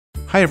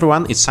Hi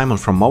everyone, it's Simon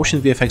from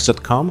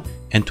motionvfx.com,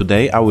 and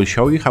today I will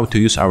show you how to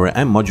use our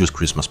mModules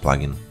Christmas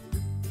plugin.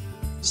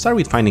 Start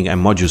with finding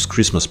mModules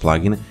Christmas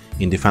plugin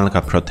in the Final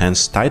Cut Pro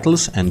 10's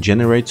Titles and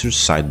Generators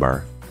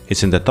sidebar.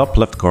 It's in the top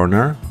left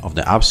corner of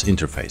the app's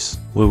interface.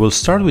 We will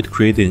start with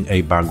creating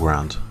a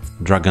background.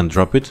 Drag and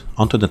drop it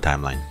onto the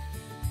timeline.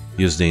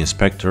 Use the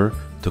inspector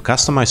to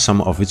customize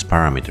some of its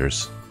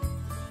parameters.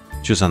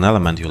 Choose an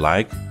element you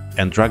like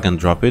and drag and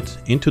drop it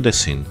into the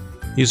scene.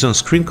 Use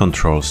on-screen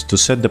controls to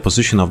set the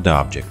position of the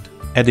object.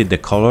 Edit the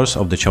colors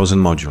of the chosen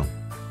module.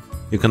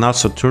 You can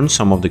also turn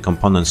some of the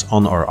components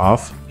on or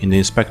off in the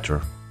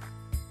inspector.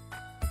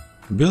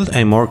 Build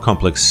a more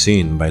complex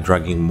scene by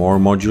dragging more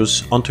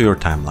modules onto your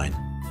timeline.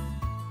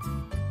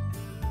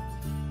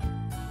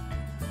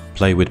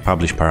 Play with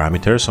publish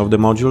parameters of the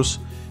modules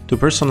to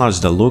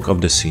personalize the look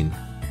of the scene.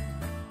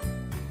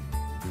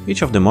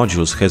 Each of the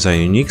modules has a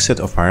unique set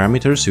of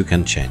parameters you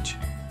can change.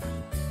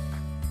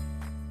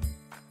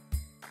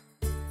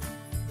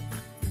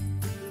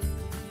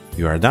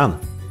 You are done.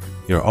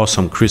 Your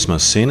awesome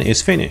Christmas scene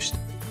is finished.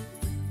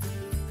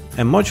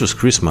 mModules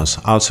Christmas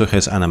also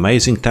has an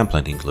amazing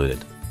template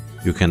included.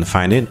 You can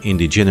find it in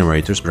the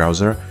Generators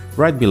browser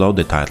right below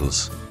the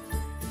titles.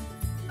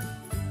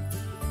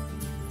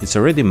 It's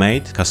a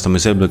ready-made,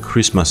 customizable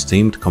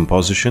Christmas-themed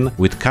composition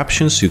with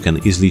captions you can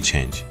easily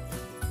change.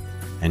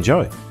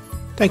 Enjoy!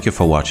 Thank you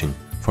for watching.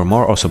 For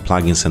more awesome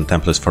plugins and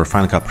templates for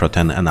Final Cut Pro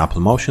 10 and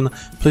Apple Motion,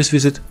 please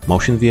visit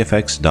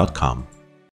motionvfx.com.